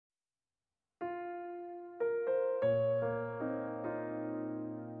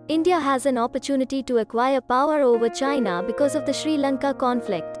India has an opportunity to acquire power over China because of the Sri Lanka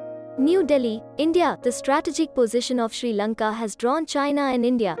conflict. New Delhi, India. The strategic position of Sri Lanka has drawn China and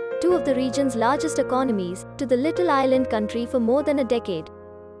India, two of the region's largest economies, to the little island country for more than a decade.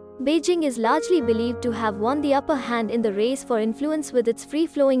 Beijing is largely believed to have won the upper hand in the race for influence with its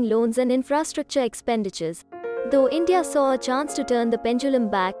free-flowing loans and infrastructure expenditures. Though India saw a chance to turn the pendulum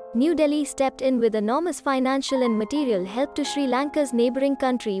back, New Delhi stepped in with enormous financial and material help to Sri Lanka's neighboring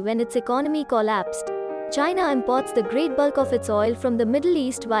country when its economy collapsed. China imports the great bulk of its oil from the Middle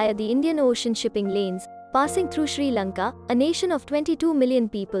East via the Indian Ocean shipping lanes, passing through Sri Lanka, a nation of 22 million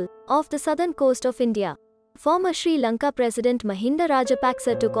people, off the southern coast of India. Former Sri Lanka President Mahinda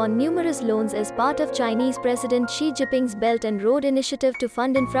Rajapaksa took on numerous loans as part of Chinese President Xi Jinping's Belt and Road Initiative to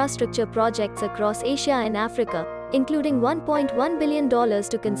fund infrastructure projects across Asia and Africa, including $1.1 billion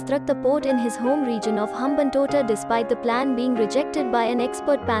to construct the port in his home region of Hambantota despite the plan being rejected by an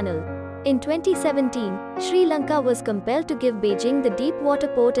expert panel. In 2017, Sri Lanka was compelled to give Beijing the deep water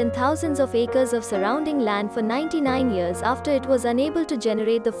port and thousands of acres of surrounding land for 99 years after it was unable to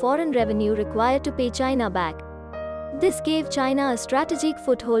generate the foreign revenue required to pay China back. This gave China a strategic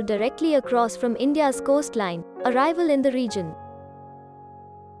foothold directly across from India's coastline, a rival in the region.